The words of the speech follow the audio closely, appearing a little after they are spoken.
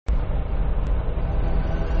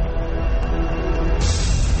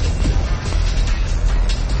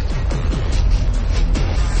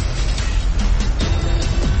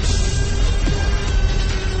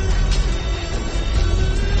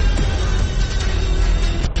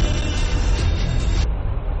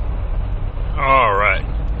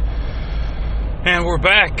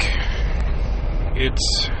back.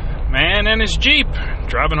 It's man and his Jeep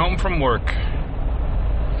driving home from work.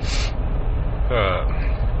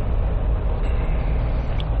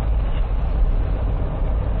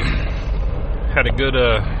 Had a good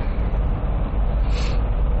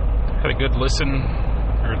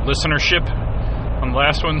listenership on the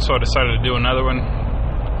last one, so I decided to do another one.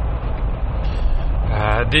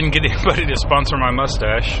 Didn't get anybody to sponsor my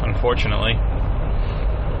mustache, unfortunately.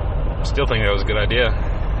 Still think that was a good idea.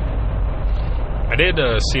 I did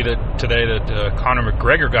see that today that Conor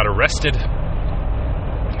McGregor got arrested.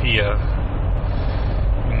 He in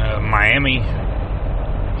Miami.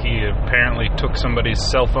 He apparently took somebody's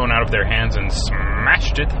cell phone out of their hands and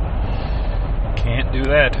smashed it. Can't do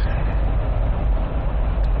that.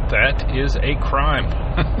 That is a crime.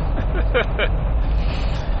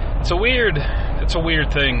 It's a weird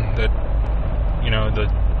thing that, that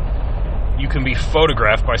you can be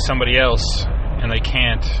photographed by somebody else and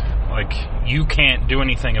you can't do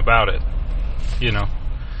anything about it.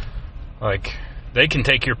 They can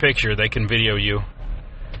take your picture, they can video you,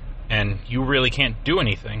 and you really can't do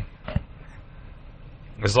anything.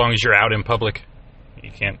 As long as you're out in public.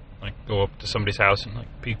 You can't, go up to somebody's house and,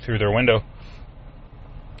 peek through their window.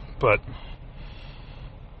 But,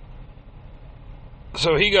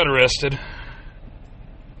 so he got arrested.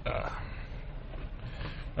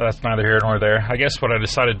 That's neither here nor there. I guess what I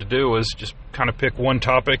decided to do was just kind of pick one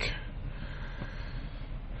topic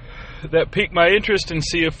that piqued my interest and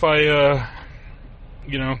see if I,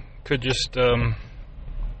 could just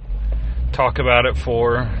talk about it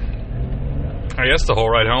for, I guess, the whole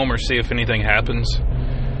ride home, or see if anything happens.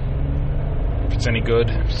 If it's any good,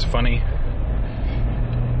 if it's funny.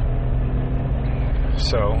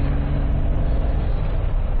 So,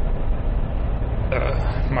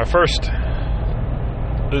 my first,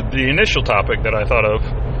 the initial topic that I thought of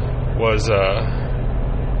was,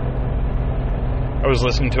 I was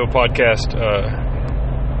listening to a podcast,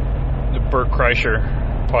 the Bert Kreischer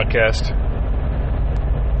podcast,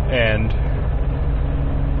 and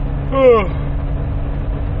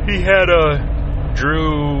he had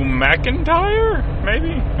Drew McIntyre,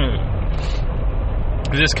 maybe?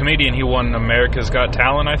 This comedian, he won America's Got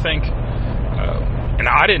Talent, I think. And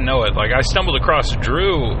I didn't know it. I stumbled across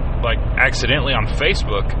Drew, accidentally on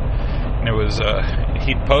Facebook. And it was,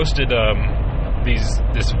 he'd posted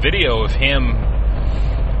this video of him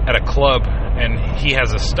at a club, and he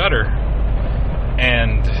has a stutter.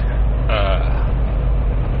 And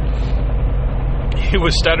he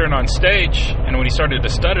was stuttering on stage, and when he started to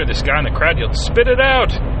stutter, this guy in the crowd yelled, "Spit it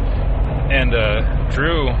out!" And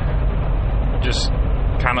Drew just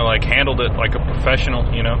kind of handled it like a professional,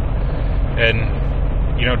 and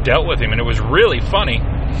dealt with him, and it was really funny.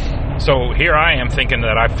 So here I am thinking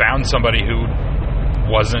that I found somebody who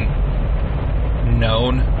wasn't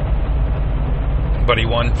known, but he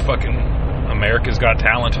won fucking America's Got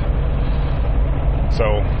Talent.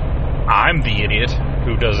 So I'm the idiot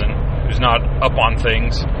who's not up on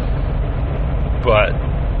things. But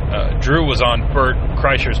Drew was on Bert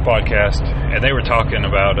Kreischer's podcast, and they were talking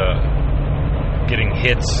about getting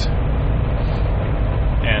hits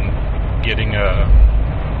and getting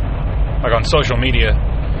on social media,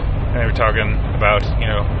 and they were talking about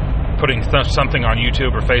putting something on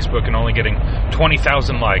YouTube or Facebook and only getting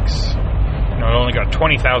 20,000 likes. It only got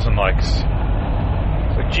 20,000 likes.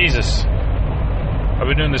 It's Jesus, I've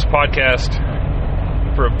been doing this podcast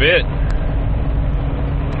for a bit. I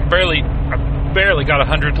barely got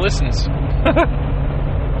 100 listens.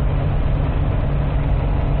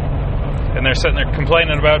 And they're sitting there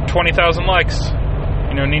complaining about 20,000 likes.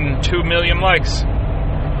 Needing 2 million likes.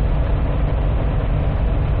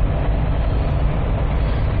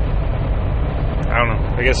 I don't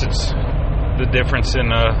know. I guess it's the difference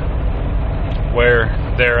in where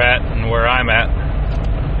they're at and where I'm at.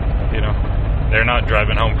 They're not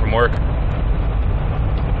driving home from work.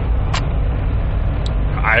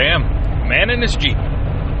 I am. Man in his Jeep,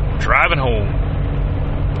 driving home.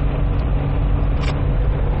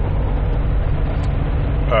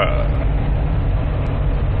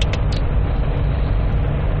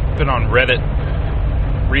 Been on Reddit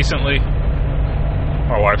recently.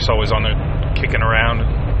 My wife's always on there kicking around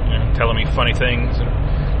and telling me funny things.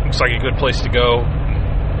 Looks like a good place to go.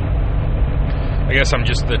 I guess I'm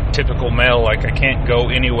just the typical male. I can't go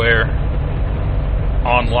anywhere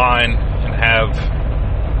online and have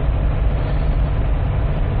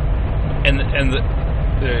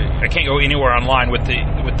I can't go anywhere online with the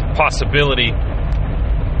possibility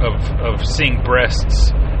of seeing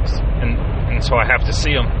breasts, and so I have to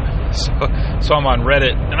see them. So I'm on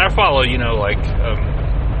Reddit, and I follow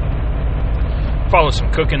follow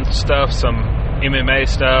some cooking stuff, some MMA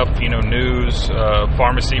stuff, news,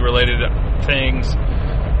 pharmacy-related things,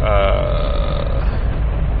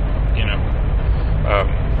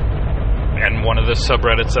 and one of the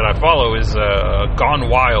subreddits that I follow is Gone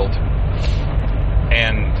Wild,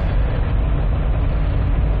 and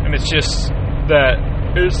it's just that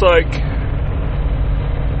it's like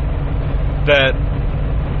that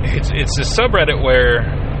it's a subreddit where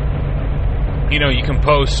you can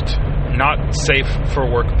post not safe for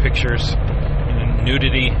work pictures,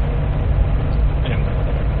 nudity and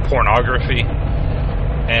pornography,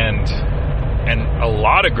 and a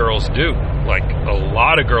lot of girls do. Like, a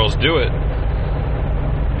lot of girls do it.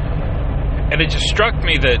 And it just struck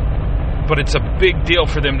me but it's a big deal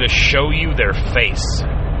for them to show you their face.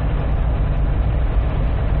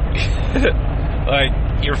 Like,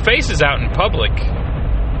 your face is out in public.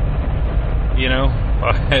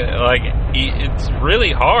 Like, it's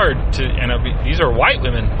really hard to, these are white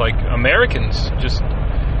women, like Americans, just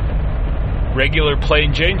regular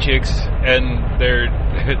plain Jane chicks, and they're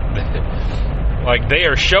like, they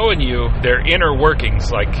are showing you their inner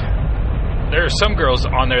workings. Like, there are some girls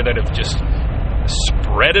on there that have just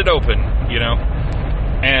spread it open,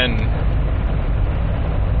 and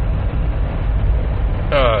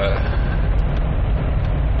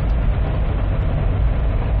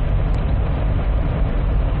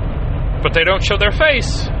but they don't show their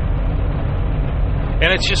face,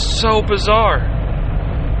 and it's just so bizarre.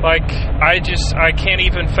 Like, I can't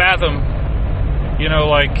even fathom,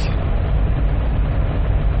 like,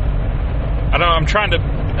 I don't know, I'm trying to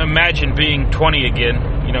imagine being 20 again,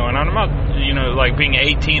 and I'm not, like being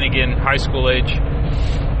 18 again, high school age,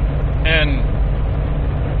 and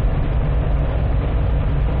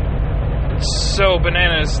it's so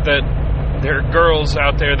bananas that there are girls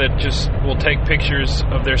out there that just will take pictures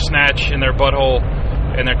of their snatch and their butthole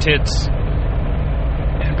and their tits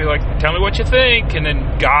and be like, tell me what you think. And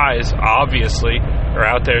then guys, obviously, are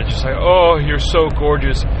out there just like, oh, you're so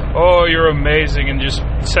gorgeous. Oh, you're amazing. And just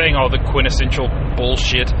saying all the quintessential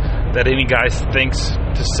bullshit that any guy thinks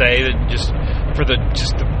to say, that just for the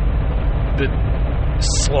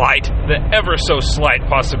slight, the ever so slight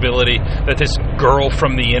possibility that this girl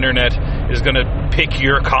from the internet is going to pick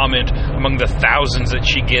your comment among the thousands that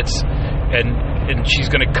she gets, and she's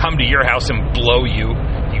going to come to your house and blow you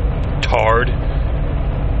tard.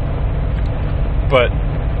 But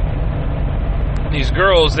these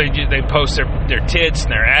girls, they post their tits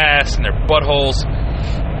and their ass and their buttholes,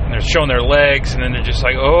 and they're showing their legs, and then they're just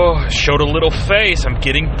like, oh, showed a little face, I'm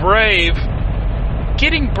getting brave.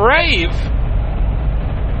 Getting brave?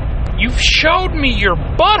 You've showed me your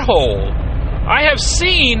butthole. I have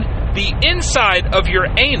seen the inside of your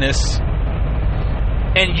anus,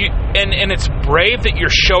 and it's brave that you're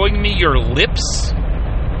showing me your lips.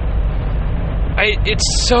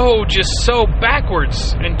 It's so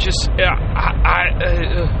backwards, and just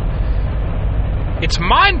it's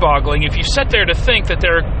mind-boggling if you sit there to think that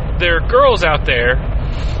there are girls out there,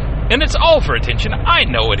 and it's all for attention. I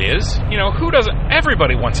know it is. Who doesn't?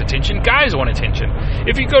 Everybody wants attention. Guys want attention.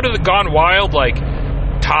 If you go to the Gone Wild, like,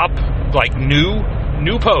 top, like,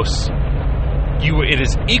 new posts, it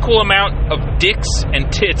is equal amount of dicks and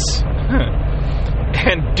tits.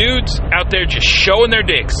 And dudes out there just showing their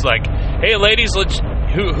dicks. Like, hey, ladies,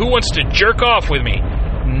 who wants to jerk off with me?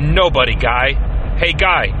 Nobody, guy. Hey,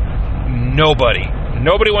 guy. Nobody.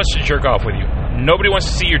 Nobody wants to jerk off with you. Nobody wants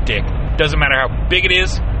to see your dick. Doesn't matter how big it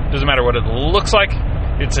is. Doesn't matter what it looks like.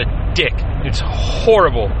 It's a dick. It's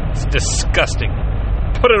horrible. It's disgusting.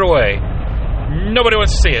 Put it away. Nobody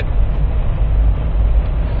wants to see it.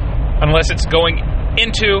 Unless it's going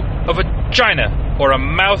into a vagina or a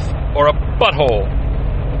mouth or a butthole.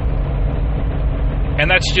 And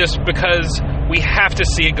that's just because we have to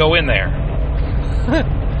see it go in there.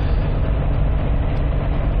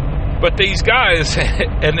 But these guys,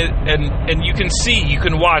 and you can see, you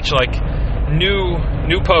can watch, like, new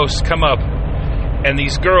posts come up, and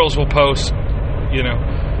these girls will post,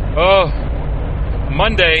 oh,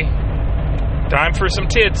 Monday, time for some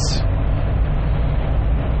tits.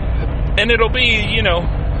 And it'll be,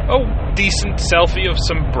 a decent selfie of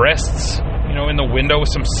some breasts, in the window with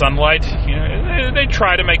some sunlight. They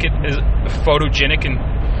try to make it as photogenic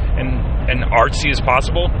and artsy as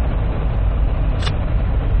possible.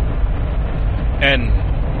 And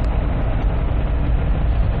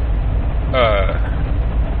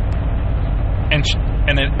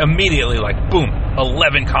it immediately, like, boom,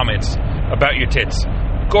 11 comments about your tits.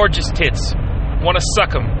 Gorgeous tits. Want to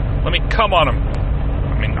suck them. Let me come on them.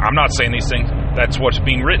 I mean, I'm not saying these things. That's what's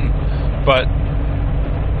being written. But,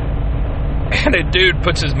 and a dude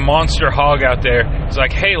puts his monster hog out there. He's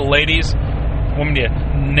like, hey, ladies, want me to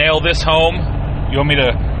nail this home? You want me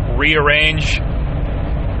to rearrange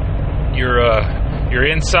your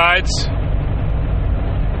insides?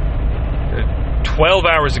 12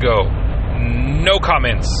 hours ago, no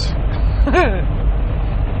comments.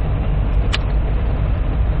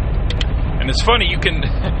 And it's funny, you can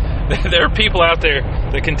there are people out there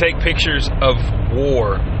that can take pictures of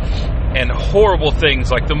war and horrible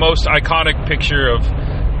things, like the most iconic picture of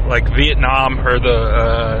like Vietnam, or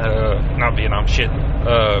not Vietnam,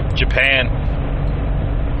 Japan,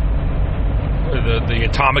 the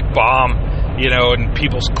atomic bomb, you know, and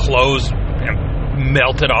people's clothes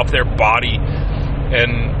melted off their body.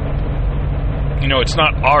 And, you know, it's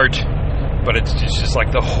not art, but it's just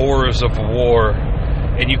like the horrors of war.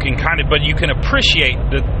 And you can but you can appreciate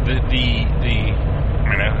the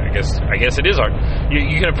I guess it is art.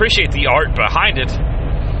 You can appreciate the art behind it,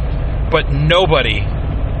 but nobody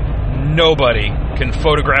can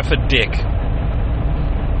photograph a dick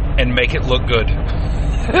and make it look good.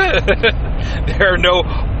 There are no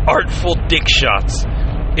artful dick shots.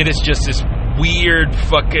 It is just this weird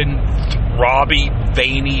fucking throbby,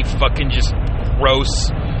 veiny, fucking just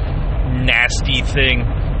gross, nasty thing.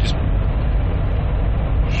 Just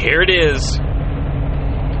here it is.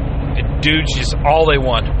 And dudes, just all they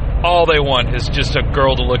want is just a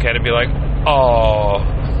girl to look at and be like, oh,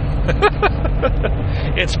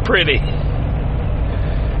 it's pretty.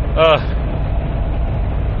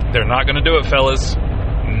 They're not gonna do it, fellas.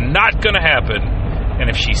 Not gonna happen. And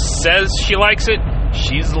if she says she likes it,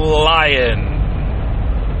 she's lying.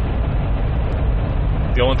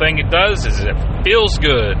 The only thing it does is it feels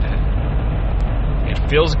good. It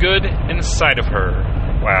feels good inside of her.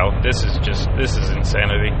 Wow, this is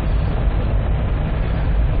insanity.